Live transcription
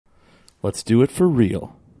Let's do it for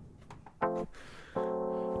real.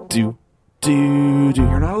 Do.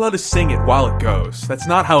 You're not allowed to sing it while it goes. That's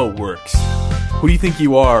not how it works. Who do you think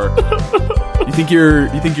you are? You think you're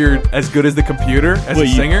as good as the computer as a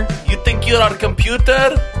singer? You think you're a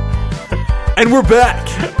computer? And we're back.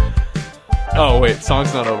 Oh wait,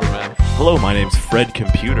 song's not over, man. Hello, my name's Fred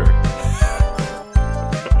Computer.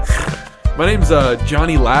 My name's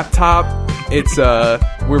Johnny Laptop. It's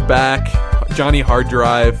we're back. Johnny Hard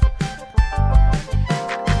Drive.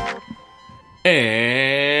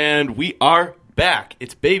 And we are back.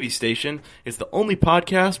 It's Baby Station. It's the only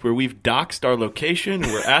podcast where we've doxed our location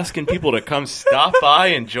and we're asking people to come stop by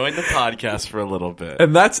and join the podcast for a little bit.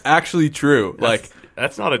 And that's actually true.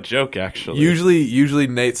 That's not a joke, actually. Usually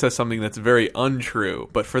Nate says something that's very untrue.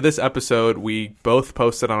 But for this episode, we both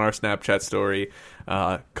posted on our Snapchat story,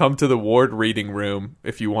 come to the ward reading room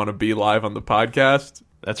if you want to be live on the podcast.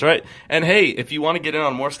 That's right. And hey, if you want to get in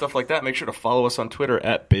on more stuff like that, make sure to follow us on Twitter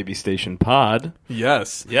at BabyStationPod.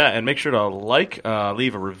 Yes. Yeah, and make sure to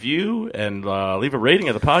leave a review, and leave a rating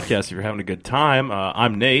of the podcast if you're having a good time.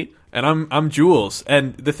 I'm Nate. And I'm Jules.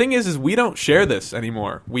 And the thing is we don't share this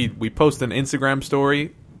anymore. We post an Instagram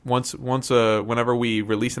story once whenever we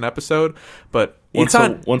release an episode, but once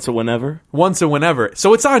a whenever.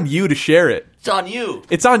 So it's on you to share it. It's on you.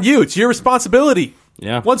 It's on you. It's your responsibility.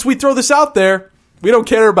 Yeah. Once we throw this out there, we don't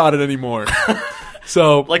care about it anymore.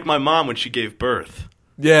 So, like my mom when she gave birth.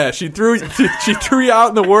 Yeah, she threw you out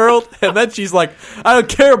in the world, and then she's like, I don't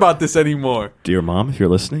care about this anymore. Dear Mom, if you're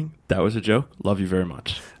listening, that was a joke. Love you very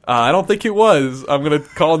much. I don't think it was. I'm going to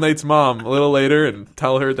call Nate's mom a little later and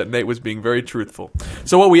tell her that Nate was being very truthful.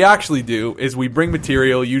 So what we actually do is we bring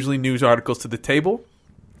material, usually news articles, to the table.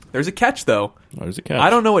 There's a catch, though. There's a catch. I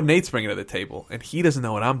don't know what Nate's bringing to the table, and he doesn't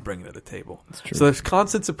know what I'm bringing to the table. That's true. So there's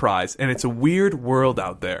constant surprise, and it's a weird world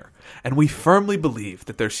out there. And we firmly believe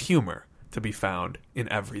that there's humor to be found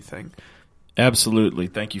in everything. Absolutely.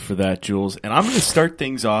 Thank you for that, Jules. And I'm going to start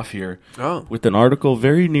things off here with an article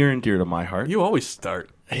very near and dear to my heart. You always start.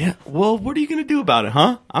 Yeah. Well, what are you going to do about it,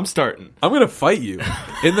 huh? I'm starting. I'm going to fight you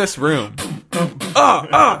in this room.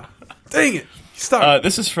 Dang it. Start.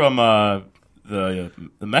 This is from the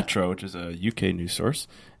Metro, which is a UK news source.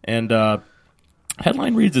 And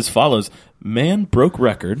headline reads as follows. Man broke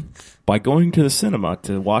record by going to the cinema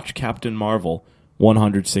to watch Captain Marvel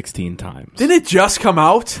 116 times. Didn't it just come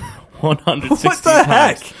out? 116 What the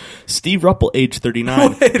times. heck? Steve Ruppel, age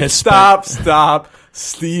 39. Wait, stop.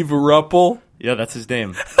 Steve Ruppel? Yeah, that's his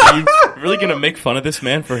name. Are you really going to make fun of this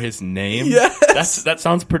man for his name? Yes. That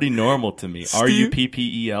sounds pretty normal to me.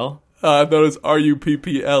 R-U-P-P-E-L? I thought it was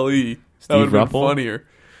R-U-P-P-L-E. That would have been funnier.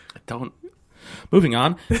 Moving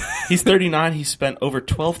on. He's 39. He spent over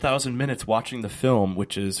 12,000 minutes watching the film,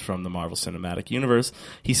 which is from the Marvel Cinematic Universe.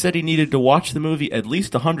 He said he needed to watch the movie at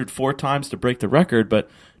least 104 times to break the record, but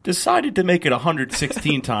decided to make it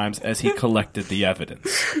 116 times as he collected the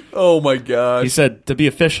evidence. Oh my gosh. He said, to be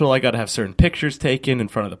official, I got to have certain pictures taken in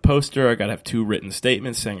front of the poster. I got to have 2 written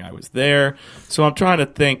statements saying I was there. So I'm trying to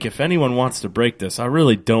think, if anyone wants to break this, I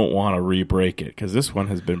really don't want to re-break it, because this one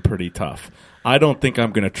has been pretty tough. I don't think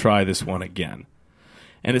I'm going to try this one again.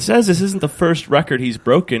 And it says this isn't the first record he's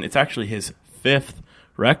broken. It's actually his 5th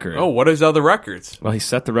record. Oh, what is other records? Well, he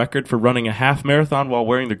set the record for running a half marathon while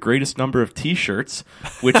wearing the greatest number of T-shirts,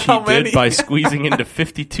 which he did by squeezing into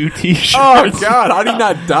 52 T-shirts. Oh, God, how did he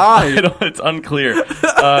not die? It's unclear.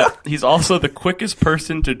 He's also the quickest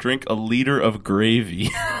person to drink a liter of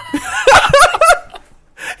gravy.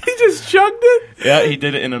 He just chugged it? Yeah, he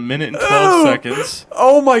did it in 1 minute and 12 seconds.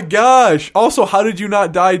 Oh, my gosh. Also, how did you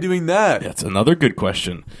not die doing that? That's another good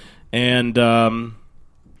question. And,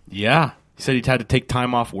 yeah. He said he'd had to take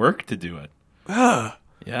time off work to do it.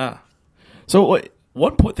 Yeah. So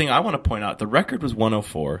one thing I want to point out, the record was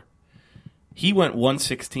 104. He went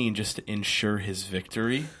 116 just to ensure his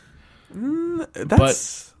victory.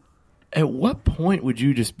 But at what point would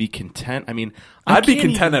you just be content? I mean, I'd be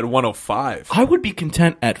content at 105. I would be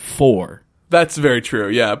content at 4. That's very true,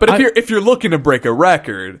 yeah. But if you're looking to break a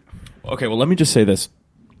record... Okay, well, let me just say this.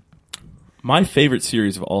 My favorite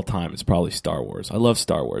series of all time is probably Star Wars. I love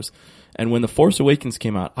Star Wars. And when The Force Awakens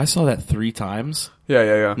came out, I saw that 3 times.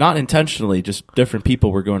 Yeah. Not intentionally, just different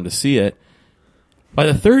people were going to see it. By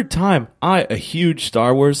the 3rd time, a huge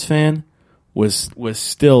Star Wars fan, was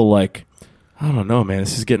still like, I don't know, man,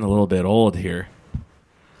 this is getting a little bit old here.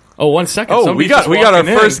 Oh, 1 second. Oh, we got our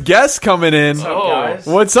first guest coming in. What's up, guys?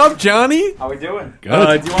 What's up, Johnny? How we doing?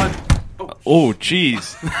 Good. Do you want... Oh,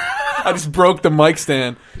 jeez. I just broke the mic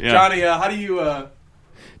stand. Yeah. Johnny, how do you...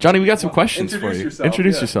 Johnny, we got some questions for you.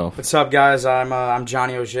 Introduce yeah. yourself. What's up, guys? I'm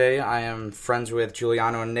Johnny O'Shea. I am friends with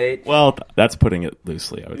Giuliano and Nate. Well, that's putting it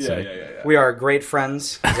loosely, I would say. Yeah. We are great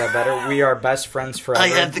friends. Is that better? We are best friends forever. I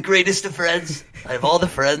have the greatest of friends. I have all the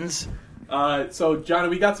friends. So, Johnny,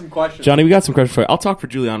 we got some questions. Johnny, we got some questions for you. I'll talk for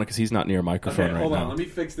Giuliano because he's not near a microphone Okay, right hold now. on. Let me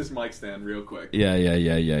fix this mic stand real quick. Yeah.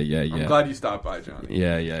 I'm glad you stopped by, Johnny.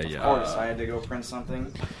 Yeah. Of course, I had to go print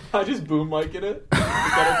something. I just boom mic in it. Is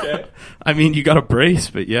that okay? I mean, you got a brace,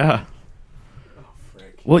 but yeah. Oh,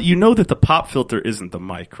 frick. Well, you know that the pop filter isn't the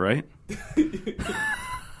mic, right?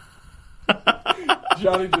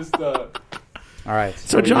 Johnny just... All right.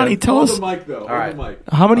 So, Johnny, tell hold us, the mic, though. All Hold right. the mic.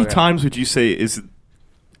 how many Okay. times would you say is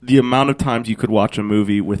the amount of times you could watch a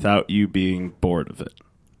movie without you being bored of it?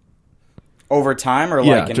 Over time, or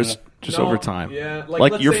Yeah, like in just No, over time. Yeah,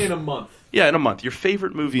 Like let's your say f- in a month. Yeah, in a month. Your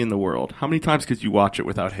favorite movie in the world. How many times could you watch it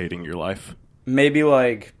without hating your life? maybe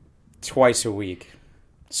like twice a week,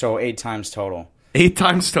 so 8 times total. 8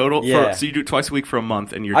 times total? Yeah. So you do it twice a week for a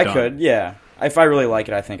month and you're I done. could, yeah. If I really like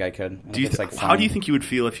it, I think I could. And Do if you it's, like, how do you funny. think you would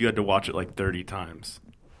feel if you had to watch it like 30 times?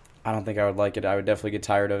 I don't think I would like it. I would definitely get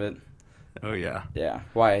tired of it. Oh, yeah. Yeah.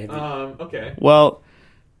 Why? Okay. Well,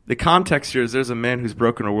 the context here is there's a man who's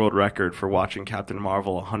broken a world record for watching Captain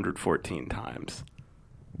Marvel 114 times.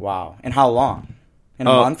 Wow. And how long? In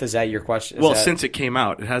a month? Is that your question? Is Well, that- since it came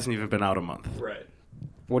out, it hasn't even been out a month. Right.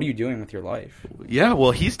 What are you doing with your life? Yeah,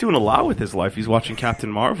 well, he's doing a lot with his life. He's watching Captain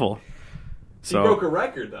Marvel. He broke a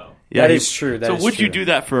record, though. Yeah, That he- is true. That so is would you true. do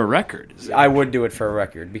that for a record? I would do it for a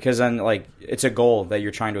record because then, like, it's a goal that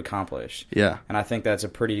you're trying to accomplish, Yeah. and I think that's a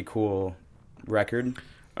pretty cool record.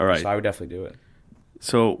 All right. So I would definitely do it.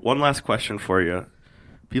 So one last question for you.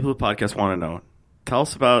 People of the podcast want to know. Tell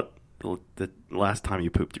us about the last time you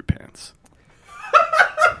pooped your pants.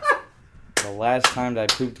 The last time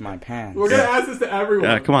that I pooped my pants, We're going to ask this to everyone.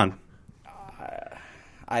 Yeah, come on.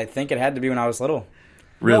 I think it had to be when I was little.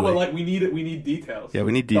 Really? No, but, like, we need details. Yeah,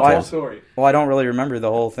 we need Whole details. story. Well, I don't really remember the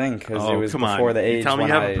whole thing because Oh, it was come before on. the You age tell me when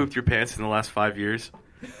you haven't I pooped your pants in the last 5 years?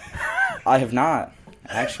 I have not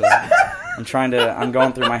actually. I'm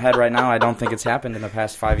going through my head right now. I don't think it's happened in the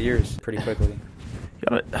past 5 years. Pretty quickly.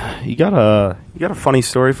 You got a funny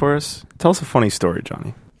story for us? Tell us a funny story,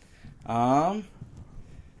 Johnny.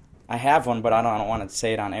 I have one, but I don't want to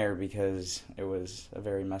say it on air because it was a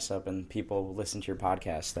very mess up, and people listen to your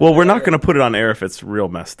podcast. Well, we're not going to put it on air if it's real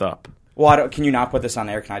messed up. Well, can you not put this on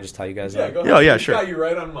air? Can I just tell you guys Yeah, that? go Yeah, ahead. yeah, He's sure. got you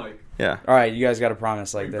right on mic. Yeah. All right, you guys got to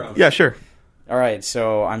promise like We that. promise. Yeah, sure. All right,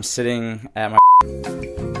 so I'm sitting at my.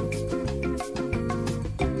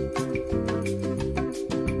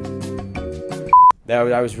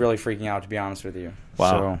 I was really freaking out, to be honest with you.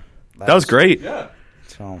 Wow. So That was great. Yeah.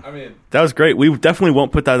 So I mean, That was great. We definitely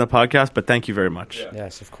won't put that in the podcast, but thank you very much. Yeah.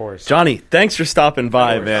 yes, of course. Johnny, thanks for stopping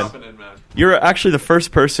by, we're man. stopping in, man. You're actually the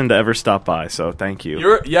first person to ever stop by, so thank you.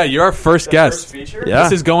 You're our first guest. feature? Yeah.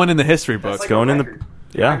 This is going in the history books. going in the-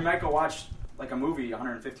 yeah. I might go watch like a movie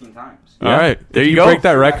 115 times. All right, There Did you go. Break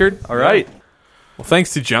that record. All right. Well,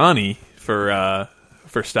 thanks to Johnny for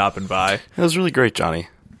stopping by. That was really great, Johnny.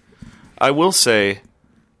 I will say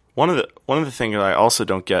one of the things that I also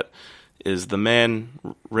don't get is the man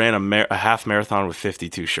ran a half marathon with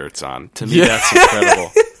 52 shirts on. To me, Yeah. that's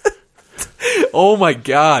incredible. Oh my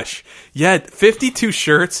gosh! Yeah, 52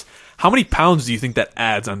 shirts. How many pounds do you think that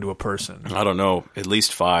adds onto a person? I don't know, at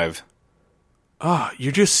least 5. Ah,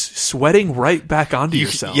 you're just sweating right back onto You-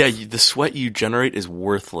 yourself. Yeah, the sweat you generate is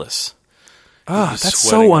worthless. Ah, you're that's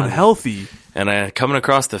sweating so on it. unhealthy. And coming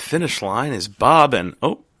across the finish line is Bob, and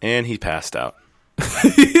he passed out.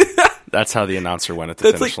 That's how the announcer went at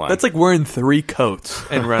the finish line. That's like wearing 3 coats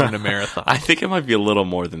and running a marathon. I think it might be a little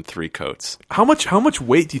more than 3 coats. How much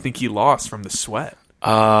weight do you think he lost from the sweat?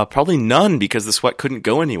 Probably none because the sweat couldn't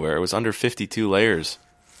go anywhere. It was under 52 layers.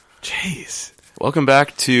 Jeez. Welcome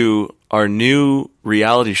back to our new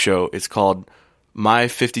reality show. It's called My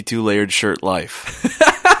 52 Layered Shirt Life.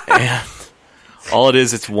 And all it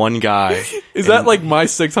is, it's one guy. Is that like my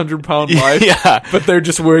 600-pound life? Yeah. But they're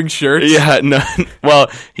just wearing shirts? Yeah, no. Well,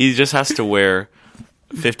 he just has to wear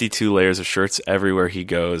 52 layers of shirts everywhere he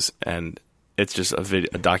goes, and it's just a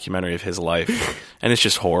documentary of his life, and it's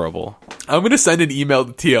just horrible. I'm going to send an email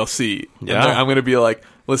to TLC. Yeah. And I'm going to be like,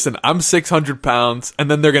 listen, I'm 600 pounds, and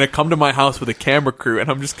then they're going to come to my house with a camera crew, and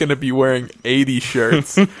I'm just going to be wearing 80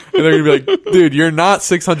 shirts. And they're going to be like, dude, you're not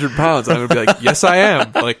 600 pounds. And I'm going to be like, yes, I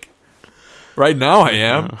am. Like, right now I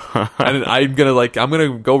am. And I'm going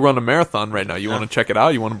to go run a marathon right now. You want to check it out?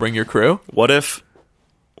 You want to bring your crew? What if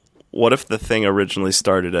the thing originally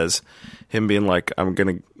started as him being like, I'm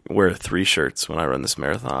going to wear 3 shirts when I run this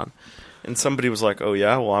marathon, and somebody was like, oh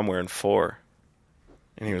yeah, well I'm wearing 4,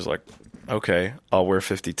 and he was like, Okay, I'll wear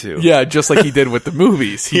 52. Yeah, just like he did with the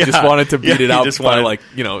movies. He just Yeah. wanted to beat Yeah, it he out just by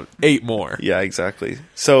wanted- 8 more. Yeah, exactly.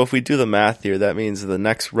 So if we do the math here, that means the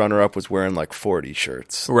next runner-up was wearing like 40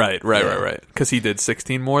 shirts. Right. Because he did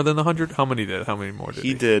 16 more than the 100. How many more did he?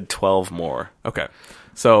 He did 12 more. Okay.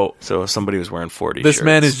 So So if somebody was wearing 40 this shirts.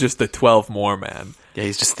 man is just the 12 more man. Yeah,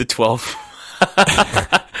 he's just the 12.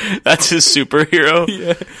 That's his superhero.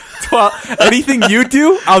 Yeah. 12. Anything you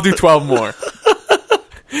do, I'll do 12 more.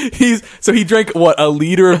 So he drank a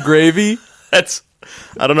liter of gravy? That's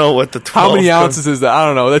I don't know what the 12. How many ounces is that? I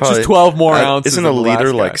don't know. That's just 12 more ounces. Isn't a than the last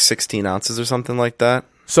liter guy. like 16 ounces or something like that?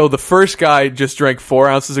 So the first guy just drank 4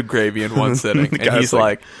 ounces of gravy in one sitting, and guy's he's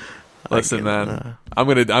like, like, "Listen, man, I'm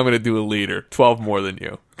gonna do a liter, 12 more than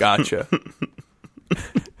you. Gotcha."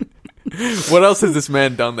 What else has this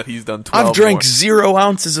man done that he's done 12 I've drank more? 0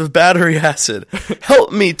 ounces of battery acid.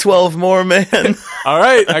 Help me, 12 more, man. All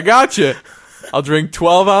right, I gotcha. I'll drink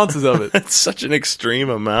 12 ounces of it. That's such an extreme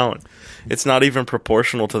amount. It's not even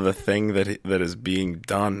proportional to the thing that is being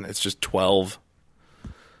done. It's just 12.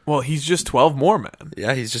 Well, he's just 12 more, man.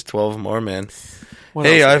 Yeah, he's just 12 more, man. What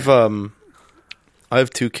Hey, else? I have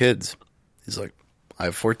 2 kids. He's like, I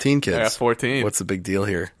have 14 kids. I got 14. What's the big deal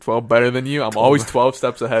here? 12 better than you. I'm always 12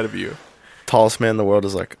 steps ahead of you. Tallest man in the world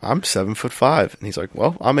is like, I'm 7'5", and he's like,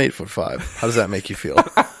 well, I'm 8'5". How does that make you feel?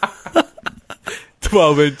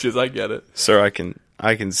 12 inches. I get it. Sir, I can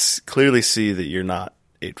clearly see that you're not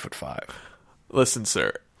 8'5". Listen,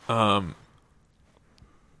 sir. I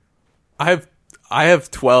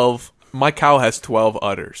have 12. My cow has 12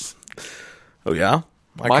 udders. Oh yeah,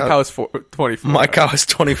 My cow is 24. My cow has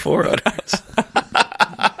 24 udders.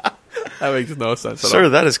 That makes no sense at Sir, all.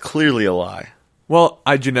 that is clearly a lie. Well,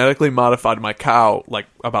 I genetically modified my cow like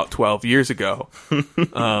about 12 years ago,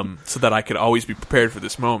 so that I could always be prepared for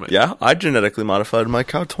this moment. Yeah, I genetically modified my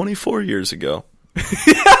cow 24 years ago.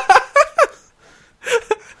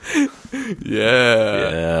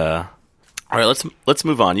 Yeah. Yeah. All right, let's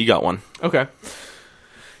move on. You got one. Okay.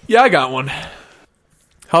 Yeah, I got one.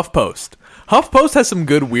 HuffPost. HuffPost has some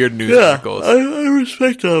good weird news articles. I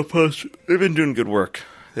respect HuffPost. They've been doing good work.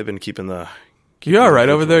 They've been keeping the. You all right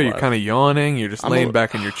the over there? alive. You're kind of yawning. You're just laying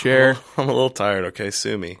back in your chair. I'm a little tired. Okay,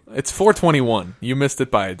 sue me. It's 4:21. You missed it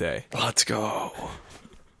by a day. Let's go.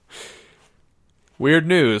 Weird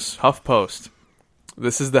news. HuffPost.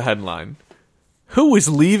 This is the headline. Who is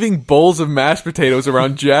leaving bowls of mashed potatoes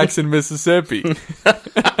around Jackson, Mississippi?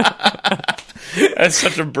 That's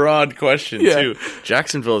such a broad question Yeah. too.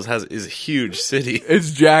 Jacksonville is a huge city.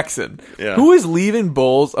 It's Jackson. Yeah. Who is leaving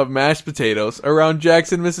bowls of mashed potatoes around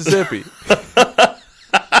Jackson, Mississippi?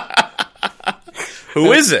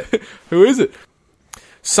 Who is it? Who is it?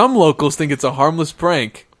 Some locals think it's a harmless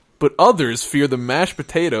prank, but others fear the mashed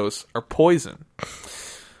potatoes are poison.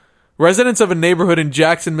 Residents of a neighborhood in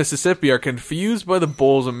Jackson, Mississippi are confused by the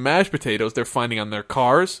bowls of mashed potatoes they're finding on their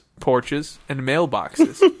cars, porches, and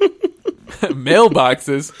mailboxes.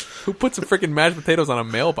 Mailboxes? Who puts some freaking mashed potatoes on a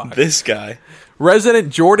mailbox? This guy. Resident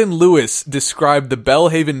Jordan Lewis described the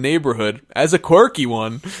Bellhaven neighborhood as a quirky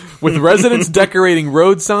one, with residents decorating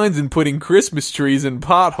road signs and putting Christmas trees in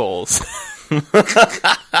potholes.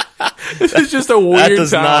 This is just a weird That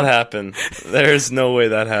does town. not happen. There's no way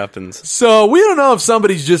that happens. So we don't know if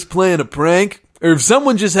somebody's just playing a prank or if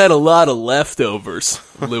someone just had a lot of leftovers,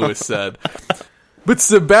 Lewis said. But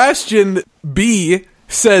Sebastian B.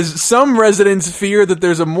 says some residents fear that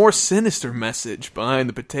there's a more sinister message behind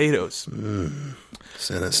the potatoes.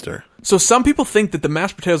 Sinister. So some people think that the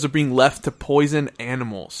mashed potatoes are being left to poison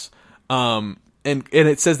animals. And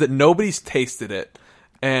it says that nobody's tasted it.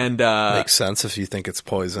 And Makes sense if you think it's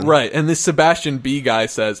poison. right, and this Sebastian B guy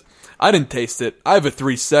says, I didn't taste it. I have a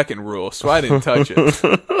 3-second rule, so I didn't touch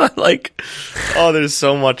it. Like, oh, there's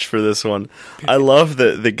so much for this one. I love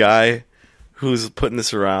the guy who's putting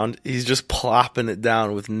this around. He's just plopping it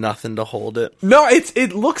down with nothing to hold it. No,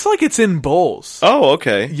 it looks like it's in bowls. Oh,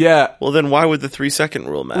 okay. Yeah. Well, then why would the 3-second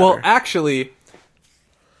rule matter? Well, actually,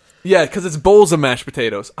 yeah, because it's bowls of mashed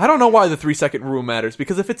potatoes. I don't know why the 3-second rule matters,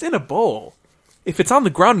 because if it's in a bowl, if it's on the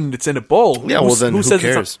ground and it's in a bowl, Yeah, well, then who says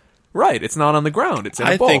cares? It's right, it's not on the ground, it's in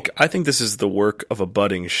a bowl. I think this is the work of a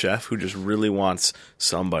budding chef who just really wants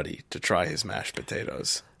somebody to try his mashed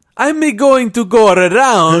potatoes. I'm going to go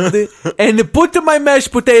around and put my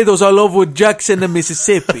mashed potatoes all over Jackson,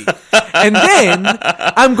 Mississippi. And then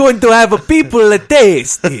I'm going to have people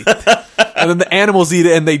taste it. And then the animals eat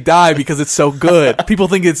it and they die because it's so good. People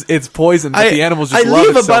think it's poison, but the animals just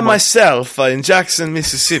love it so much. myself in Jackson,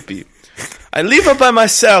 Mississippi. I leave her by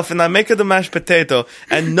myself, and I make her the mashed potato,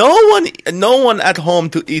 and no one at home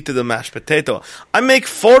to eat the mashed potato. I make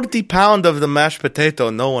 40 pounds of the mashed potato,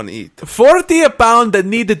 no one eat. 40 a pound that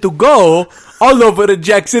needed to go all over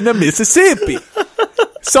Jackson, Mississippi.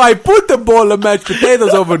 So I put the bowl of mashed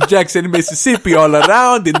potatoes over Jackson, Mississippi all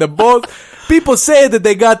around in the bowl. People say that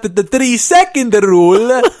they got the 3-second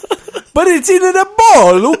rule, but it's in a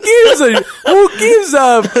bowl. Who gives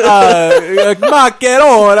a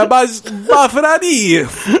maccherone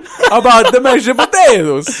about the mashed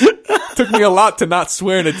potatoes? Took me a lot to not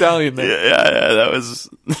swear in Italian there. Yeah, that was...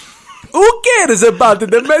 Who cares about the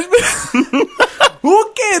mashed potatoes?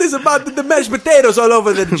 Who cares about the mashed potatoes all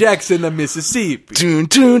over the Jackson, Mississippi?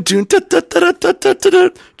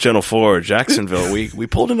 Channel 4, Jacksonville. We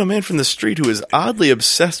pulled in a man from the street who is oddly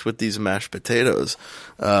obsessed with these mashed potatoes.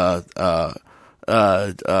 Paulio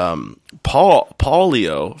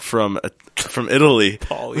from Italy.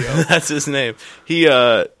 Paulio. That's his name. He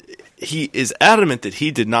is adamant that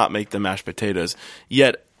he did not make the mashed potatoes,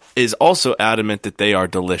 yet is also adamant that they are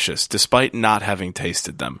delicious, despite not having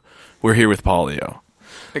tasted them. We're here with Paulio.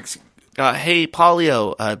 Hey,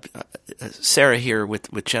 Paulio. Sarah here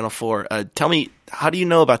with Channel 4. Tell me, how do you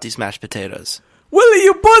know about these mashed potatoes? Well,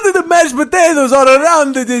 you put the mashed potatoes all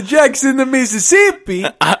around the Jackson, Mississippi.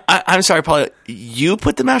 I'm sorry, Paulio. You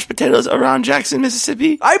put the mashed potatoes around Jackson,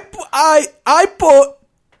 Mississippi? I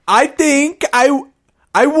think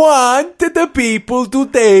I want the people to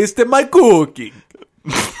taste my cooking.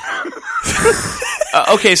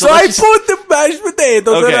 Okay, so I put the mashed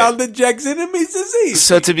potatoes around the Jackson, Mississippi.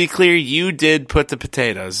 So to be clear, you did put the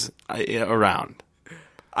potatoes around.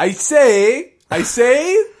 I say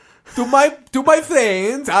to my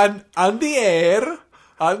friends on the air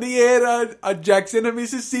on Jackson,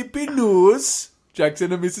 Mississippi News.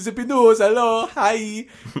 Jackson, Mississippi News. Hello, hi.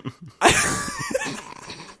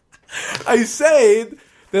 I said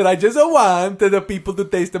that I just want the people to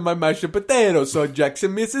taste my mashed potatoes. So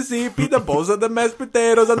Jackson, Mississippi, the bowls of the mashed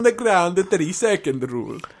potatoes on the ground, the 3-second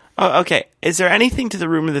rule. Oh, okay. Is there anything to the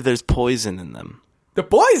rumor that there's poison in them? The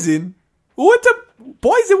poison? What's a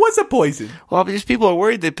poison? What's a poison? Well, because people are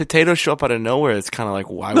worried that potatoes show up out of nowhere. It's kind of like,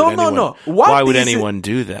 why would anyone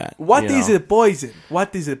do that? What is a poison?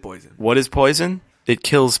 What is a poison? What is poison? It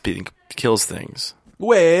kills things.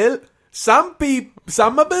 Well, some of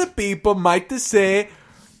the people might say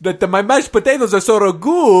that my mashed potatoes are so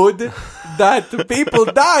good that people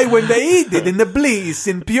die when they eat it in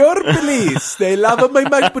pure bliss. They love my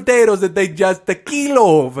mashed potatoes that they just keel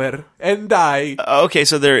over and die. Okay,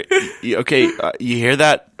 so you hear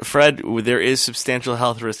that, Fred? There is substantial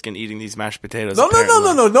health risk in eating these mashed potatoes. No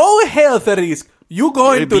health risk. You're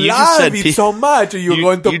going to love it so much, you're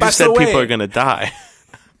going to pass away. You just said people are going to die.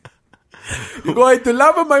 You're going to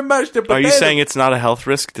love my mashed potatoes. Are you saying it's not a health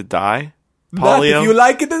risk to die? Paulio? Not if you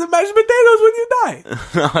like it in the mashed potatoes when you die.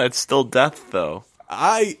 No, it's still death, though.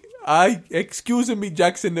 Excuse me,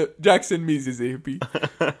 Jackson, Mississippi.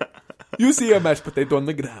 You see a mashed potato on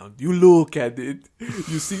the ground. You look at it.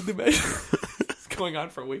 You see the mashed... It's going on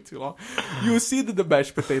for way too long. You see the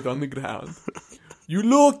mashed potato on the ground. You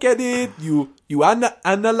look at it. You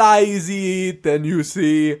analyze it, and you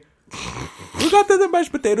see... You got the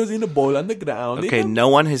mashed potatoes in a bowl on the ground. Okay, no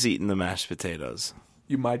one has eaten the mashed potatoes.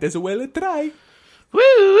 You might as well try. Woo,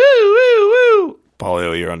 woo, woo, woo.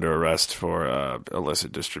 Paulio, you're under arrest for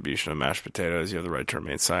illicit distribution of mashed potatoes. You have the right to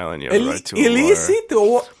remain silent. You have the right to illicit?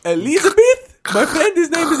 Elizabeth? My friend, his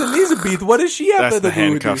name is Elizabeth. What does she have That's to do the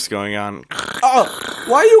handcuffs going on. Oh,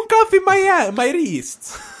 why are you cuffing my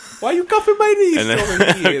wrists? Why are you cuffing my wrists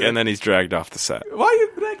over here? And then he's dragged off the set. Why are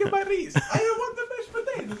you dragging my wrists? I don't want the mashed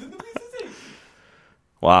potatoes in the Mississippi.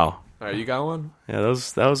 Wow. All right, you got one? Yeah,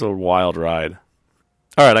 that was a wild ride.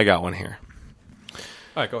 All right, I got one here. All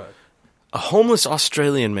right, go ahead. A homeless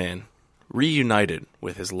Australian man reunited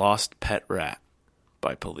with his lost pet rat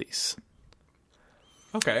by police.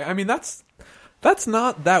 Okay, I mean, that's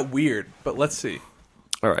not that weird, but let's see.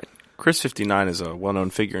 All right. Chris 59 is a well-known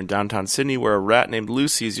figure in downtown Sydney where a rat named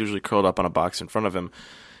Lucy is usually curled up on a box in front of him.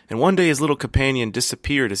 And one day his little companion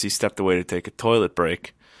disappeared as he stepped away to take a toilet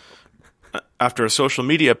break. After a social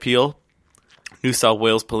media appeal, New South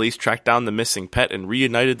Wales police tracked down the missing pet and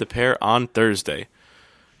reunited the pair on Thursday.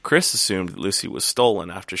 Chris assumed that Lucy was stolen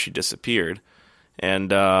after she disappeared. And,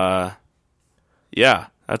 yeah,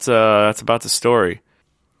 that's about the story.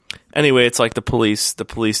 Anyway, it's like the police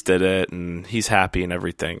did it, and he's happy and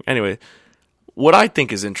everything. Anyway, what I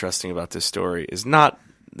think is interesting about this story is not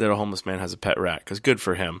that a homeless man has a pet rat, because good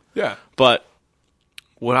for him. Yeah. But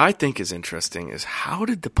what I think is interesting is how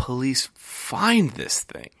did the police find this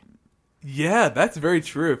thing? Yeah, that's very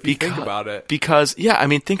true if you think about it. Because, yeah, I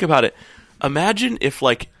mean, think about it. Imagine if,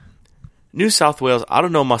 like, New South Wales, I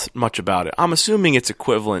don't know much about it. I'm assuming it's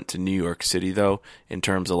equivalent to New York City, though, in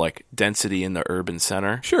terms of, like, density in the urban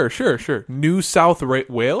center. Sure. New South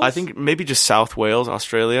Wales? I think maybe just South Wales,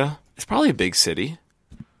 Australia. It's probably a big city.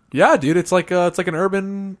 Yeah, dude, it's like an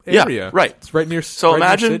urban area. Yeah, right. It's right near. So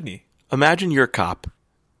near Sydney. Imagine you're a cop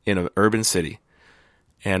in an urban city,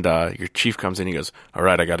 and your chief comes in and he goes, all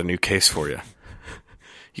right, I got a new case for you.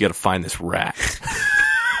 You got to find this rat.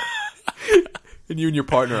 And you and your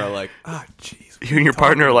partner are like, jeez. You and your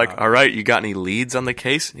partner are like, all right, you got any leads on the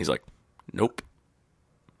case? And he's like, nope.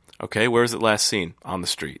 Okay, where was it last seen? On the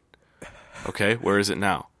street. Okay, where is it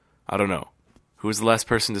now? I don't know. Who was the last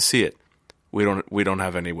person to see it? We don't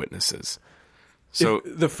have any witnesses. So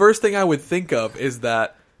the first thing I would think of is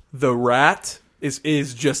that the rat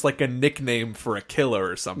is just like a nickname for a killer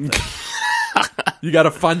or something. You got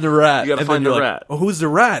to find the rat. You got to find the rat. Well, who's the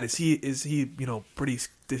rat? Is he pretty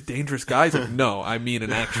dangerous guy? He's like, no, I mean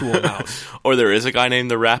an actual mouse. Or there is a guy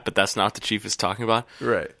named the Rat, but that's not the chief is talking about.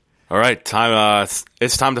 Right. All right,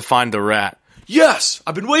 it's time to find the rat. Yes,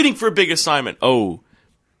 I've been waiting for a big assignment. Oh,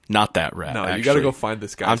 not that rat. No, actually. you got to go find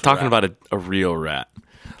this guy. I'm talking about a real rat.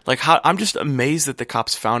 Like, I'm just amazed that the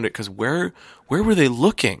cops found it, because where were they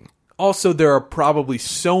looking? Also, there are probably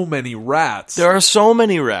so many rats. There are so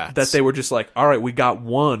many rats that they were just like, all right, we got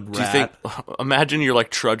one rat. Do you think? Imagine you're like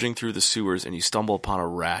trudging through the sewers and you stumble upon a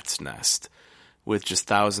rat's nest with just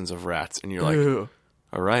thousands of rats, and you're like, Ew.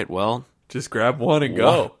 all right, well, just grab one and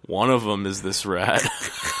go. One of them is this rat.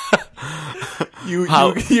 How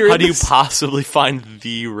How do you possibly find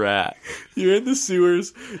the rat? You're in the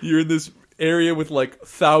sewers. You're in this area with like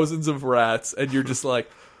thousands of rats, and you're just like,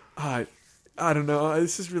 I don't know.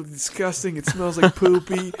 This is really disgusting. It smells like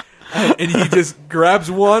poopy. And he just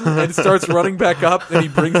grabs one and starts running back up, and he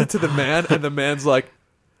brings it to the man, and the man's like,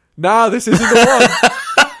 nah, this isn't the one.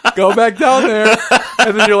 Go back down there.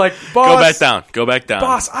 And then you're like, boss. Go back down.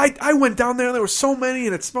 Boss, I went down there, and there were so many,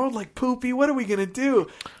 and it smelled like poopy. What are we going to do?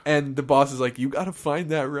 And the boss is like, you got to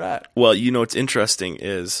find that rat. Well, you know what's interesting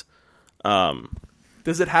is...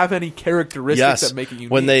 does it have any characteristics that make it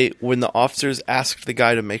unique? When the officers asked the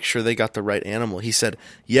guy to make sure they got the right animal, he said,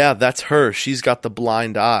 yeah, that's her. She's got the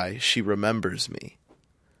blind eye. She remembers me.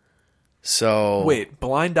 So wait,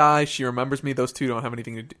 blind eye, she remembers me. Those two don't have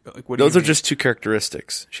anything to do. Like, what those are just two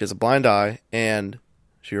characteristics. She has a blind eye and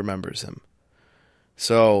she remembers him.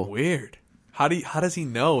 So weird. How does he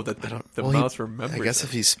know that the mouse remembers? I guess him?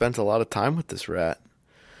 if he spent a lot of time with this rat.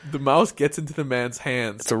 The mouse gets into the man's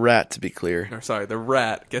hands. It's a rat, to be clear. Or, sorry, the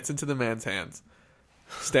rat gets into the man's hands,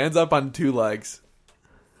 stands up on two legs,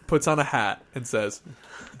 puts on a hat, and says,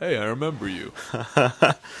 "Hey, I remember you."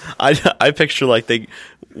 I picture like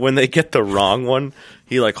when they get the wrong one,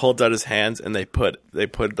 he like holds out his hands and they put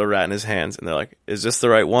the rat in his hands and they're like, "Is this the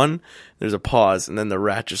right one?" There's a pause and then the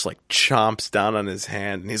rat just like chomps down on his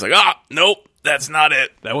hand and he's like, nope, that's not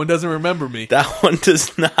it. That one doesn't remember me. That one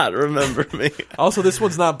does not remember me." Also, this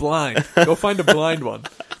one's not blind. Go find a blind one.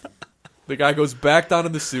 The guy goes back down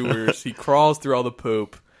in the sewers. He crawls through all the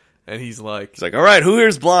poop, and he's like, all right, who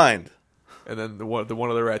here's blind? And then the one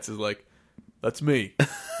of the rats is like, "That's me."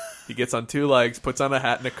 He gets on two legs, puts on a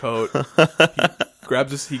hat and a coat.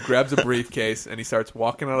 He grabs a briefcase, and he starts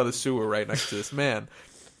walking out of the sewer right next to this man.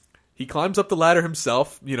 He climbs up the ladder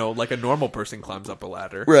himself, like a normal person climbs up a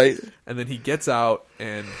ladder. Right. And then he gets out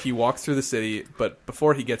and he walks through the city, but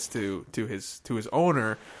before he gets to his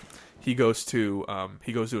owner, he goes to a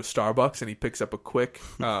Starbucks and he picks up a quick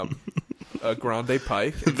a grande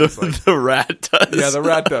pike. The rat does. Yeah, the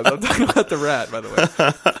rat does. I'm talking about the rat, by the way.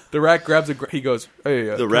 The rat grabs he goes, "Hey."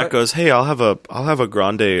 The rat goes, "Hey, I'll have a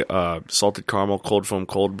grande salted caramel cold foam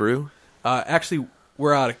cold brew." Actually,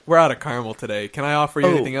 we're out of caramel today. Can I offer you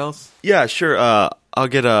anything else? Yeah, sure. I'll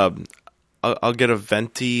get a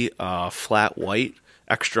venti flat white,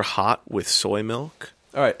 extra hot with soy milk.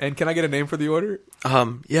 All right, and can I get a name for the order?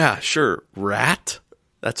 Yeah, sure. Rat.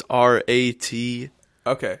 That's R-A-T.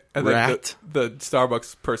 Okay, and rat. Then the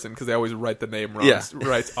Starbucks person, because they always write the name wrong,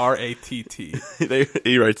 writes R-A-T-T.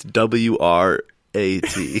 He writes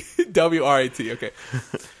W-R-A-T. W-R-A-T. Okay.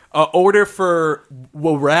 Order for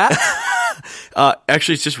rat.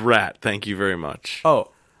 Actually, it's just rat. Thank you very much. Oh,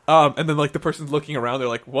 and then like the person's looking around. They're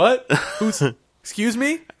like, "What? Who's? Excuse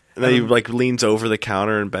me?" And then he like leans over the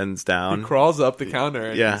counter and bends down. He crawls up the counter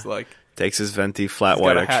and he's like, takes his venti flat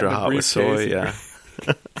white extra hot with soy. Yeah.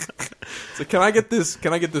 So can I get this?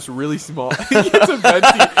 Can I get this really small? He gets a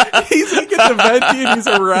venti. He gets a venti, and he's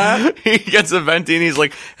a rat. He gets a venti, and he's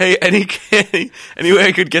like, "Hey, any way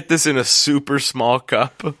I could get this in a super small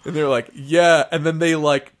cup?" And they're like, "Yeah." And then they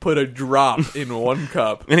like put a drop in one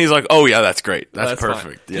cup. And he's like, "Oh yeah, that's great. That's fine.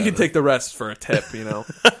 perfect. You Yeah, can take the rest for a tip. You know,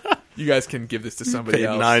 you guys can give this to somebody paid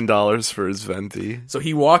else." $9 for his venti." So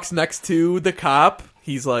he walks next to the cop.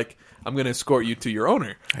 He's like, "I'm going to escort you to your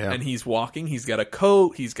owner." Yeah. And he's walking. He's got a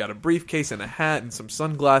coat. He's got a briefcase and a hat and some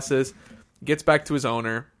sunglasses. Gets back to his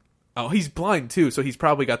owner. Oh, he's blind too, so he's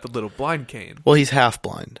probably got the little blind cane. Well, he's half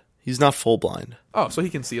blind. He's not full blind. Oh, so he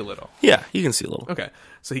can see a little. Yeah, he can see a little. Okay.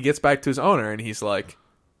 So he gets back to his owner and he's like,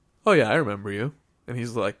 "Oh yeah, I remember you." And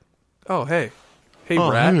he's like, "Oh, hey. Hey, Oh,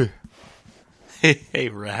 rat. Hey,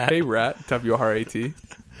 rat. Hey, rat." W-R-A-T.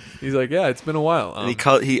 He's like, "Yeah, it's been a while." And he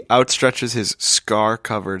outstretches his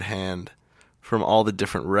scar-covered hand from all the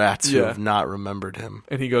different rats who Yeah. have not remembered him.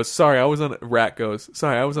 And he goes, "Sorry, I was on." Rat goes,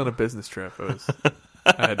 "Sorry, I was on a business trip.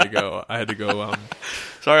 I had to go.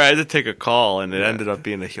 Sorry, I had to take a call, and it ended up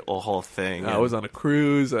being a whole thing. I was on a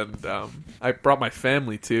cruise, and I brought my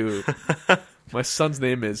family too. My son's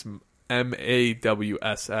name is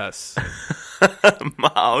Maws.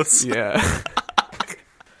 Mouse. Yeah.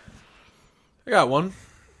 I got one.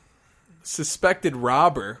 Suspected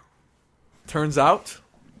robber turns out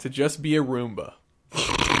to just be a Roomba.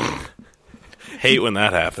 Hate when that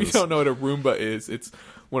If you happens. don't know what a Roomba is, it's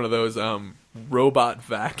one of those robot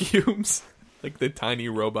vacuums. Like the tiny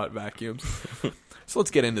robot vacuums. So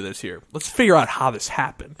let's get into this here. Let's figure out how this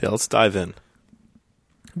happened. Yeah, let's dive in.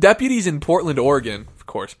 Deputies in Portland, Oregon, of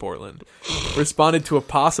course Portland, responded to a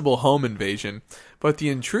possible home invasion, but the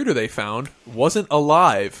intruder they found wasn't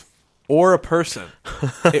alive or a person.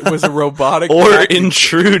 It was a robotic Or vacuum.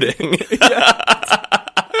 intruding.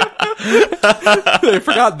 They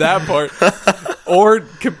forgot that part. Or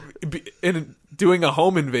in doing a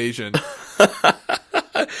home invasion.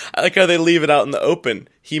 I like how they leave it out in the open.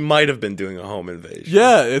 He might have been doing a home invasion.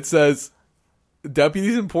 Yeah, it says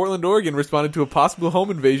deputies in Portland, Oregon responded to a possible home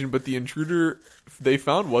invasion, but the intruder they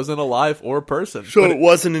found wasn't alive or a person. So But it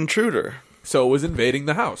was an intruder. so it was invading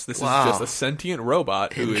the house. This Wow. is just a sentient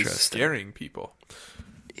robot who is Interesting. scaring people.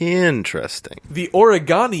 Interesting. The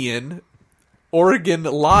Oregonian, Oregon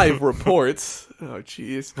Live reports, oh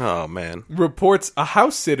jeez, Oh, man. reports a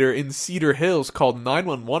house sitter in Cedar Hills called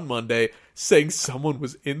 911 Monday saying someone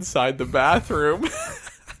was inside the bathroom.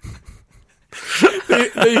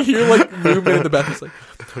 they hear like movement in the bathroom. It's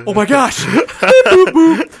like, "Oh my gosh.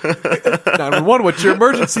 911, what's your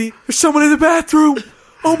emergency? There's someone in the bathroom.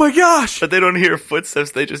 Oh my gosh." But they don't hear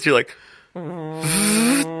footsteps. They just hear like...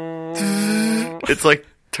 It's like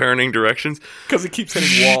turning directions. Because it keeps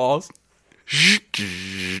hitting walls.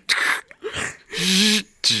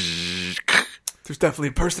 There's definitely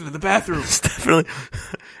a person in the bathroom. It's definitely...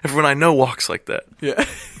 Everyone I know walks like that. Yeah.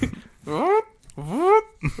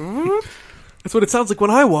 That's what it sounds like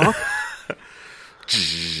when I walk.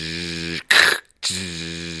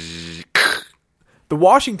 The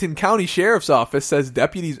Washington County Sheriff's Office says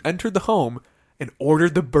deputies entered the home and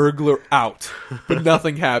ordered the burglar out, but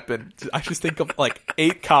nothing happened. I just think of like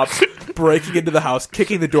 8 cops breaking into the house,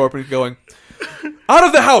 kicking the door open and going, "Out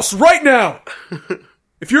of the house right now!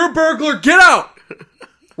 If you're a burglar, get out!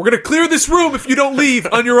 We're going to clear this room if you don't leave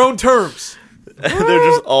on your own terms." And they're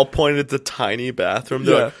just all pointed at the tiny bathroom.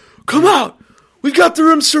 They're Yeah. like, "Come out! We got the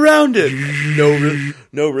room surrounded."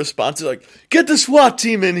 No response. They're like, "Get the SWAT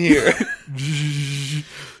team in here."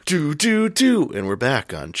 do. And we're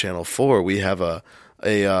back on Channel 4. We have a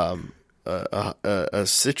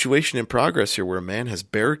situation in progress here where a man has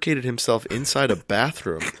barricaded himself inside a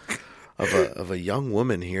bathroom of a young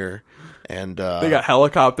woman here, and They got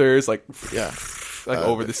helicopters like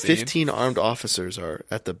over the scene. 15 armed officers are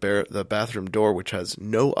at the bathroom door, which has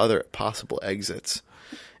no other possible exits,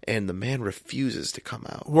 and the man refuses to come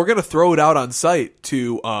out. We're gonna throw it out on site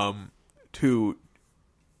to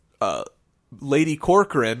Lady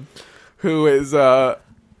Corcoran, who is I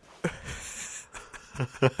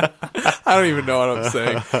don't even know what I'm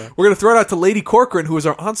saying. We're gonna throw it out to Lady Corcoran, who is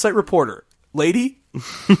our on-site reporter. Lady,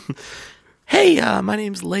 Hey, my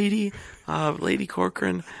name's Lady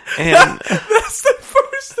Corcoran, and that's the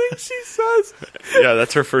first thing she says. yeah,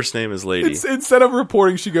 that's her first name is Lady. Instead of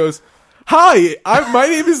reporting, she goes, "Hi, my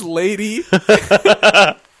name is Lady."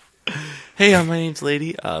 Hey, my name's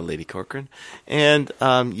Lady Corcoran, and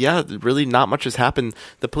really not much has happened.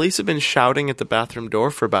 The police have been shouting at the bathroom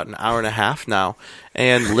door for about an hour and a half now,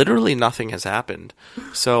 and literally nothing has happened.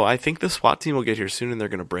 So I think the SWAT team will get here soon, and they're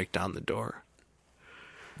going to break down the door.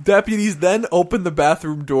 Deputies then opened the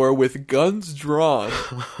bathroom door with guns drawn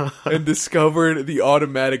and discovered the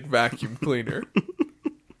automatic vacuum cleaner.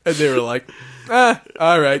 And they were like,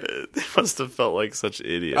 all right. They must have felt like such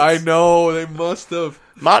idiots. I know, they must have.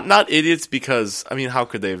 Not idiots because, I mean, how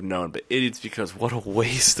could they have known? But idiots because what a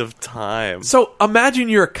waste of time. So imagine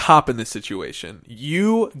you're a cop in this situation.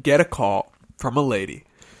 You get a call from a lady.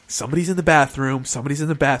 Somebody's in the bathroom.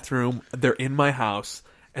 They're in my house.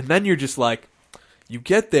 And then you're just like, you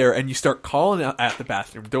get there and you start calling out at the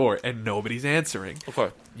bathroom door and nobody's answering. Okay.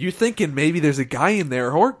 You're thinking maybe there's a guy in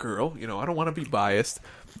there or a girl, I don't want to be biased,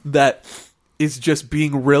 that is just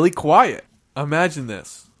being really quiet. Imagine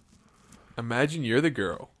this. Imagine you're the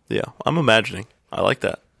girl. Yeah, I'm imagining. I like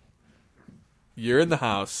that. You're in the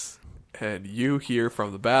house and you hear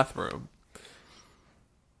from the bathroom,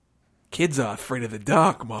 "Kids are afraid of the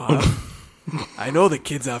dark, Mom." I know the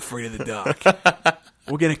kids are afraid of the dark.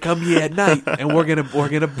 We're gonna come here at night and we're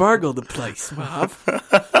gonna burgle the place, Mom.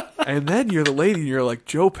 And then you're the lady and you're like,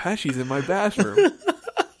 "Joe Pesci's in my bathroom."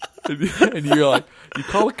 And you're like, you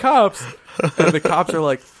call the cops, and the cops are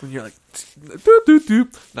like, and you're like, doop, doop,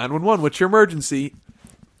 doop. 911, what's your emergency?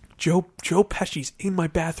 Joe Pesci's in my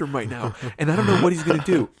bathroom right now, and I don't know what he's gonna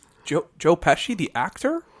do. Joe Pesci, the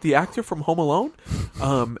actor from Home Alone,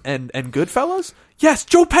 and Goodfellas. Yes,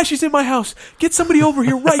 Joe Pesci's in my house. Get somebody over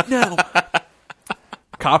here right now.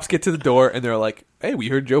 Cops get to the door and they're like, "Hey, we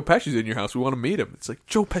heard Joe Pesci's in your house. We want to meet him." It's like,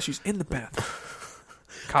 Joe Pesci's in the bathroom.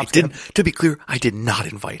 Cops To be clear, I did not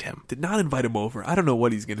invite him. Did not invite him over. I don't know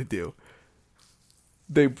what he's gonna do.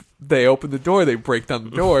 They open the door. They break down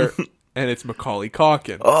the door, and it's Macaulay Culkin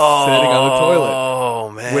sitting on the toilet.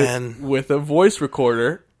 Oh man, with a voice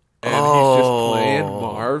recorder, and he's just playing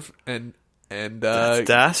Marv and that's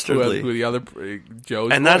dastardly. Who the other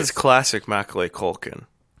Joe's and voice. that is classic Macaulay Culkin.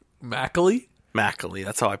 Macaulay. Macaulay,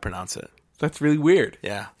 that's how I pronounce it. That's really weird.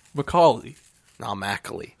 Yeah, Macaulay. no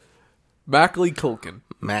Macaulay. Macaulay Culkin.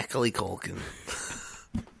 Macaulay Culkin.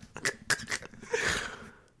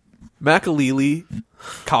 Macaulay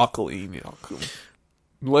Culkin.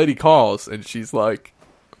 The lady calls and she's like,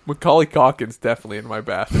 "Macaulay Culkin's definitely in my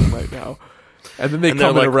bathroom right now." And then they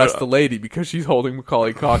come and arrest the lady because she's holding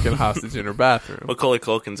Macaulay Culkin hostage in her bathroom. Macaulay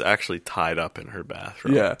Culkin's actually tied up in her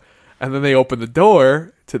bathroom. Yeah. And then they open the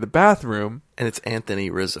door to the bathroom. And it's Anthony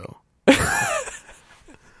Rizzo.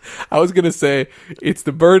 I was going to say it's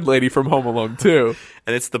the bird lady from Home Alone 2.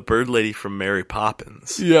 And it's the bird lady from Mary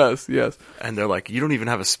Poppins. Yes, yes. And they're like, "You don't even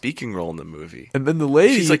have a speaking role in the movie." And then the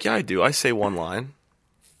lady... She's like, "Yeah, I do. I say one line."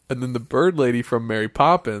 And then the bird lady from Mary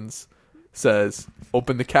Poppins says,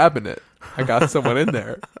 "Open the cabinet. I got someone in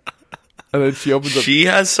there." And then she opens up... She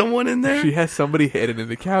has someone in there? She has somebody hidden in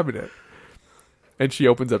the cabinet. And she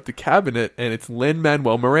opens up the cabinet, and it's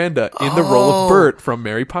Lin-Manuel Miranda in the role of Bert from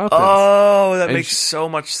Mary Poppins. Oh, that And makes so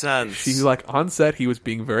much sense. She's like, on set, he was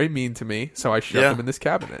being very mean to me, so I shoved him in this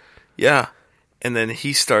cabinet. Yeah. And then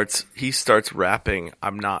he starts rapping,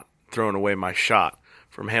 "I'm not throwing away my shot,"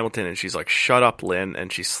 from Hamilton, and she's like, "Shut up, Lynn,"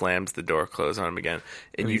 and she slams the door closed on him again.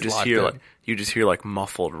 And you he's just locked hear like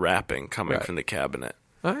muffled rapping coming Right. from the cabinet.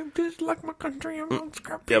 I'm just like my country. I'm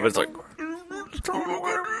Yeah, but it's like,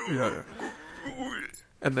 Yeah.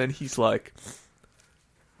 And then he's like,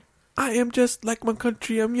 "I am just like my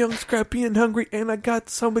country. I'm young, scrappy, and hungry, and I got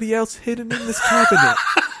somebody else hidden in this cabinet."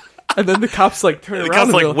 And then the cops like turn the around. cops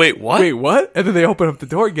And like, they're "Wait, what?" Wait, what? And then they open up the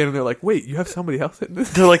door again, and they're like, "Wait, you have somebody else hidden in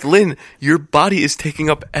this?" They're like, "Lynn, your body is taking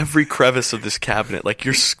up every crevice of this cabinet. Like,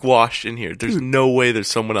 you're squashed in here. There's no way there's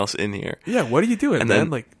someone else in here." Yeah, what are you doing, And man? then-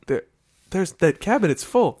 Like, there's that cabinet's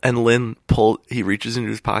full. And Lynn he reaches into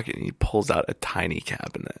his pocket and he pulls out a tiny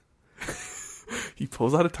cabinet. He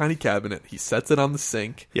pulls out a tiny cabinet. He sets it on the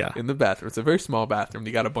sink in the bathroom. It's a very small bathroom.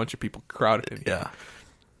 You got a bunch of people crowded in here. Yeah.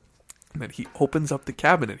 And then he opens up the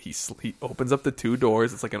cabinet. He opens up the two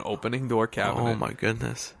doors. It's like an opening door cabinet. Oh, my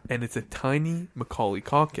goodness. And it's a tiny Macaulay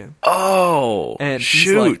Culkin. Oh, And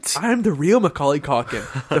shoot. he's like, "I'm the real Macaulay Culkin.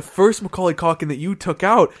 The first Macaulay Culkin that you took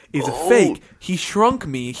out is a fake. He shrunk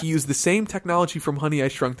me. He used the same technology from Honey, I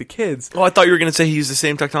Shrunk the Kids." Oh, I thought you were going to say he used the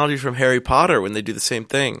same technology from Harry Potter when they do the same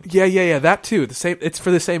thing. Yeah. That too. The same. It's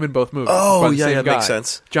for the same in both movies. Oh, By the yeah, same that makes guy.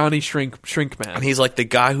 sense. Johnny Shrink Man. And he's like, the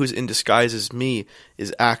guy who's in disguise as me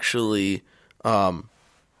is actually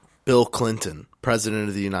Bill Clinton, President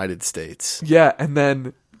of the United States. Yeah, and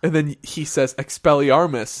then he says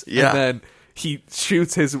Expelliarmus. Yeah. And then he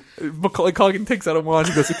shoots his Macaulay Culkin takes out a wand.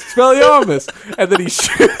 He goes Expelliarmus, and then he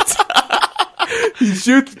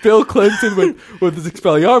shoots Bill Clinton with his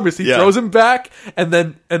Expelliarmus. He throws him back, and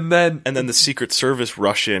then the Secret Service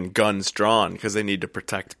rush in, guns drawn, because they need to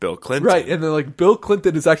protect Bill Clinton. right, and then like Bill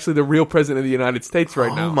Clinton is actually the real president of the United States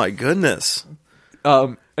right now. Oh my goodness!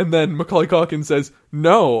 And And then Macaulay Culkin says,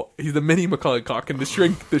 "No, he's the mini Macaulay Culkin, the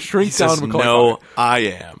shrink He down says, Macaulay no, Culkin." I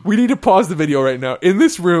am. We need to pause the video right now. In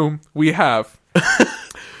this room, we have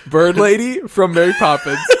Bird Lady from Mary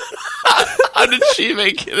Poppins. How did she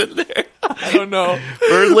make it in there? I don't know.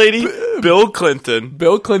 Bird Lady, Bill Clinton.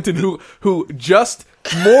 Bill Clinton, who just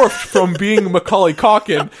morphed from being Macaulay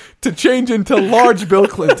Culkin to change into large Bill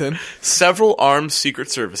Clinton. Several armed Secret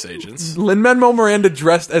Service agents. Lin-Manuel Miranda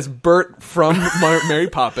dressed as Bert from Mary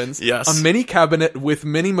Poppins. Yes. A mini cabinet with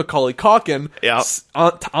mini Macaulay Culkin Yep.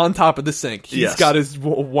 on top of the sink. He's Yes. got his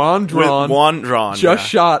wand drawn. With wand drawn. Just yeah.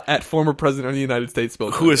 shot at former President of the United States, Bill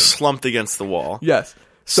Clinton. Who is slumped against the wall. Yes.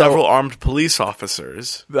 So, Several armed police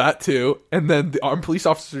officers. that too. And then the armed police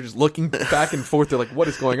officers looking back and forth. They're like, what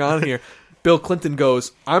is going on here? Bill Clinton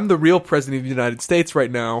goes, "I'm the real president of the United States right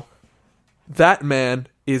now. That man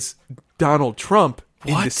is Donald Trump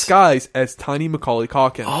in What? disguise as tiny Macaulay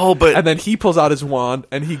Culkin." Oh, but- And then he pulls out his wand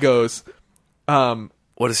and he goes,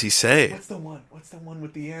 What does he say? What's the one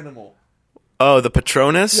with the animal? Oh, the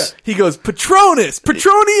Patronus? He goes, "Patronus!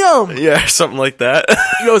 Petronium!" Yeah, something like that.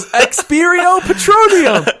 He goes, "Experio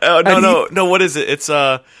Petronium!" Oh, And no, what is it? It's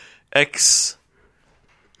X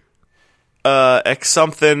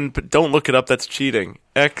something, but don't look it up, that's cheating.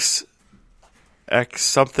 X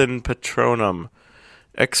something Patronum.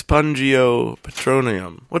 Expungio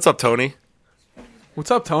Petronium. What's up, Tony?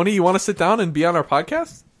 What's up, Tony? You want to sit down and be on our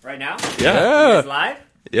podcast? Right now? Yeah. Yeah. Is live?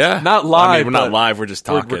 Yeah. Not I live, mean, we're not but live, we're just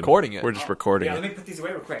we're talking. recording it. We're just recording Yeah, let it. me put these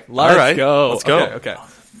away real quick. Let's right. go. Let's go. Okay.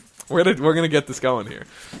 We're gonna get this going here.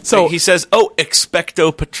 So He says, "Oh,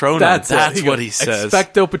 expecto Patronum." That's what goes, he says.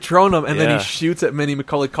 Expecto Patronum, and then Yeah. he shoots at mini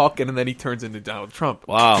Macaulay Culkin, and then he turns into Donald Trump.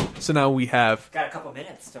 Wow. So now we have. Got a couple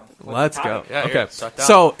minutes still. What's Let's the go. topic? Yeah, Okay. here, suck down.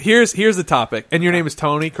 So here's the topic, and your name is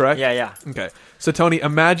Tony, correct? Yeah. Okay. So Tony,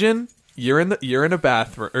 imagine you're in a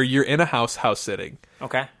bathroom, or you're in a house sitting,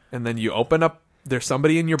 Okay. and then you open up. There's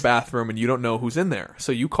somebody in your bathroom, and you don't know who's in there.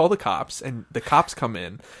 So you call the cops, and the cops come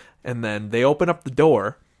in, and then they open up the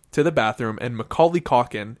door to the bathroom, and Macaulay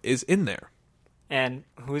Culkin is in there. And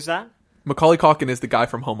who's that? Macaulay Culkin is the guy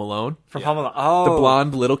from Home Alone, From Home Alone. Oh. the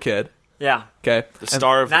blonde little kid. Yeah. Okay, The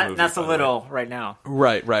star of the movie. That's a by the way. little right now.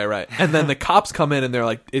 right. And then the cops come in, and they're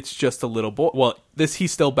like, "It's just a little boy." Well,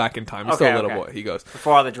 he's still back in time. He's still a little boy. He goes,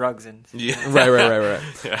 Before all the drugs and... Yeah. right.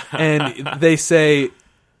 And they say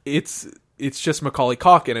it's just Macaulay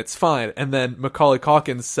Culkin. It's fine. And then Macaulay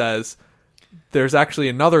Culkin says, "There's actually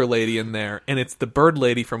another lady in there, and it's the Bird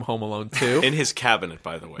Lady from Home Alone 2." In his cabinet,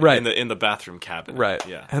 by the way. Right. In the bathroom cabinet. Right.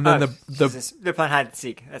 Yeah. And then They're playing hide and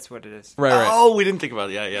seek. That's what it is. right. Oh, we didn't think about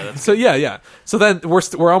it. Yeah. That's So yeah. So then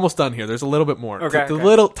we're almost done here. There's a little bit more. Okay, It's a okay.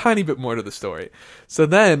 little tiny bit more to the story. So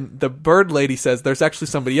then the Bird Lady says there's actually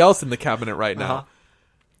somebody else in the cabinet right now. Uh-huh.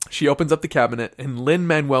 She opens up the cabinet, and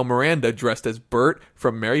Lin-Manuel Miranda, dressed as Bert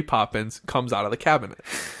from Mary Poppins, comes out of the cabinet.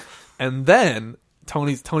 And then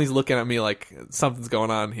Tony's looking at me like something's going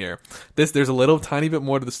on here. There's a little tiny bit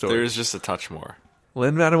more to the story. There's just a touch more.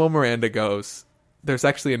 Lin-Manuel Miranda goes, "There's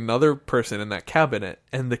actually another person in that cabinet,"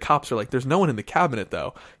 and the cops are like, "There's no one in the cabinet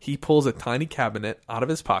though." He pulls a tiny cabinet out of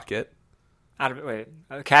his pocket,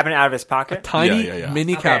 A cabinet out of his pocket? tiny Yeah.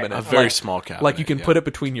 mini Okay. cabinet, A very like- small cabinet. like you can yeah. put it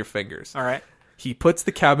between your fingers. All right. He puts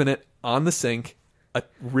the cabinet on the sink. A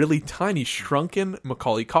really tiny, shrunken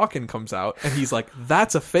Macaulay Culkin comes out, and he's like,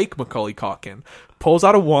 "That's a fake Macaulay Culkin." Pulls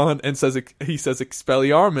out a wand and says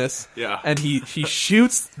Expelliarmus. Yeah. And he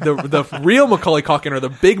shoots the real Macaulay Culkin, or the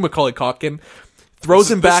big Macaulay Culkin, throws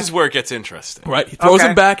him back. This is where it gets interesting. Right, he throws Okay.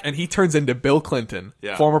 him back, and he turns into Bill Clinton,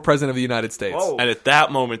 Yeah. former president of the United States. Whoa. And at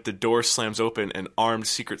that moment, the door slams open and armed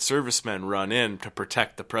Secret Service men run in to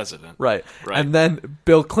protect the president. Right. Right. And then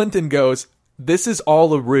Bill Clinton goes, "This is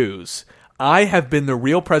all a ruse. I have been the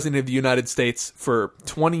real president of the United States for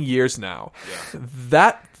 20 years now.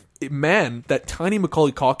 That man, that tiny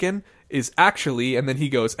Macaulay Culkin, is actually," and then he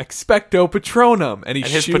goes, "Expecto Patronum," and he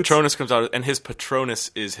And his shoots. Patronus comes out, and his Patronus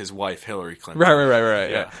is his wife, Hillary Clinton. Right.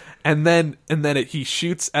 Yeah. And then he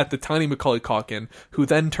shoots at the tiny Macaulay Culkin, who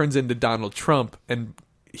then turns into Donald Trump, and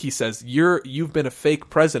he says, "You've been a fake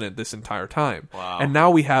president this entire time." Wow. And now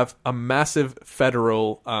we have a massive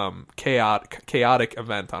federal chaotic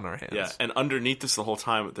event on our hands. Yeah, and underneath this the whole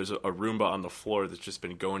time, there's a Roomba on the floor that's just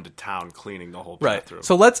been going to town cleaning the whole Right. bathroom.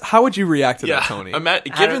 So how would you react to yeah, that, Tony?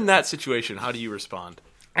 given that situation, how do you respond?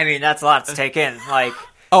 I mean, that's a lot to take in. Like,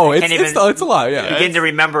 Oh, I it's can't even it's a lot. Yeah. begin to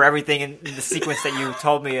remembe everything in the sequence that you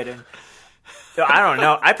told me it in. So I don't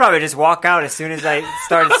know. I'd probably just walk out as soon as I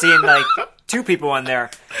started seeing, like, two people in there.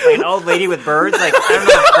 Like an old lady with birds. Like, I don't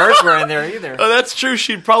know if birds were in there either. Oh, that's true.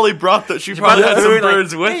 She probably brought she probably had some Food, like,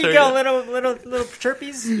 birds with "Here her. you go, little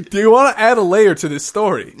chirpies. Do you want to add a layer to this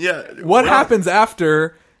story? Yeah. What happens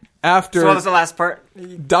after after So what was the last part?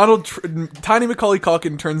 Tiny Macaulay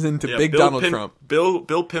Culkin turns into Big Donald Trump. Bill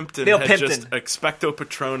Pimpton Bill had Pimpton. just expecto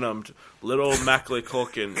patronumed little Macaulay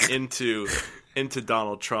Culkin into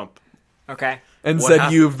Donald Trump. Okay. And What said,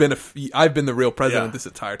 happened? I've been the real president Yeah. this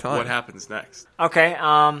entire time. What happens next? Okay.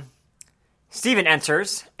 Steven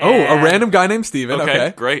enters. Oh, a and- random guy named Steven.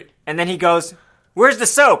 Okay. Great. And then he goes, "Where's the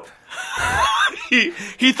soap?"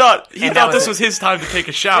 He thought And that was this it. was his time to take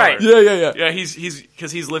a shower. Right. Yeah. Yeah, he's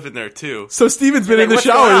because he's living there too. So Steven's been in the what's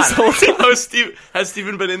shower going this on? whole time. Has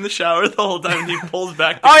Steven been in the shower the whole time? And he pulls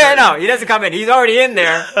back. The Oh yeah, curtain, no, he doesn't come in. He's already in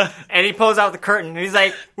there, and he pulls out the curtain. And he's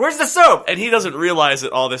like, "Where's the soap?" and he doesn't realize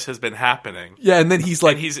that all this has been happening. Yeah, and then he's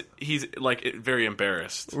like, And he's like very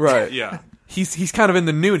embarrassed. Right. Yeah. he's kind of in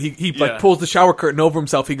the nude. He Yeah. like pulls the shower curtain over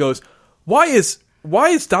himself. He goes, "Why is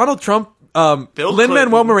Donald Trump, Bill Lin-Manuel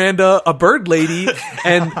Clinton. Miranda, a bird lady,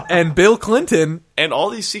 and Bill Clinton? And all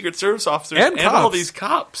these Secret Service officers And and all cops. these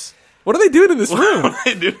cops. What are they doing in this room? What are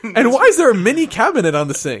they doing? And why is there a mini cabinet on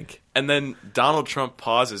the sink?" And then Donald Trump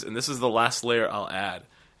pauses, and this is the last layer I'll add,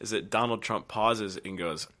 is that Donald Trump pauses and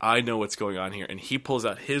goes, "I know what's going on here." And he pulls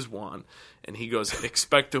out his wand, and he goes,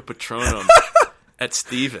 "Expecto Patronum," at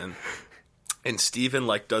Steven. And Steven,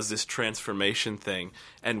 like, does this transformation thing,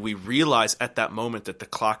 and we realize at that moment that the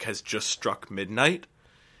clock has just struck midnight,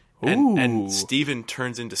 Ooh. and Steven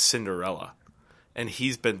turns into Cinderella. And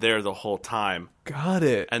he's been there the whole time. Got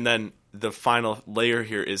it. And then the final layer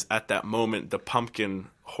here is at that moment, the pumpkin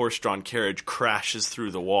horse-drawn carriage crashes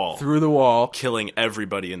through the wall, Through the wall. killing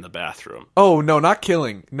everybody in the bathroom. Oh, no, not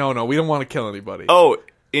killing. No, we don't want to kill anybody. Oh,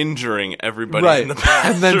 injuring everybody right. in the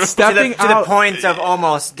bathroom. And then To stepping the out. point of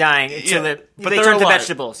almost dying. Yeah, They but turn they're to alive.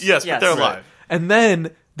 vegetables. Yes, but they're alive. And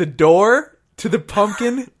then the door to the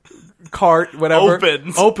pumpkin cart, whatever,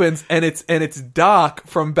 Opens. and it's Doc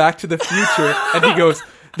from Back to the Future, and he goes,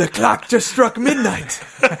 "The clock just struck midnight.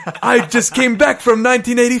 I just came back from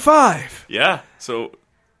 1985." Yeah, so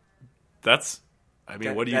that's... I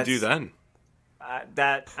mean, what do you That's- do then?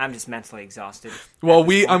 That I'm just mentally exhausted. Well,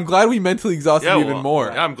 I'm glad we mentally exhausted you even well, more.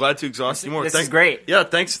 Yeah, I'm glad to exhaust you more. This is great. Yeah,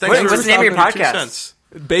 thanks What's for the name of your stopping 2 podcast? cents.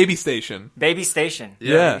 Baby Station. Baby Station.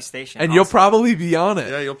 Yeah. Baby Station. And you'll Awesome. probably be on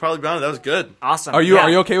it. Yeah, you'll probably be on it. That was good. Awesome. Are you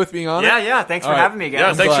Yeah. okay with being on it? Yeah. Thanks for All right. having me again. Yeah,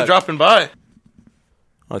 I'm thanks glad. for dropping by.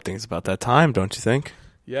 Well, I think it's about that time, don't you think?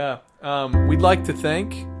 Yeah. We'd like to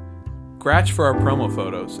thank Gratch for our promo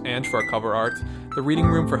photos and for our cover art, the Reading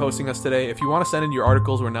Room for hosting us today. If you want to send in your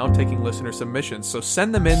articles, we're now taking listener submissions, so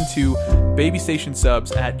send them in to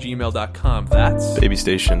babystationsubs@gmail.com. That's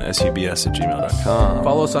babystationSUBS@gmail.com.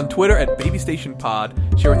 Follow us on Twitter at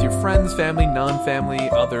BabyStationPod. Share with your friends, family, non-family,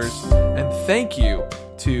 others. And thank you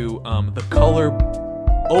to the color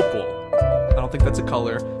Opal. I don't think that's a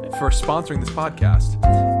color, for sponsoring this podcast.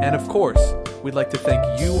 And of course, we'd like to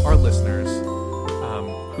thank you, our listeners,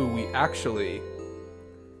 who we actually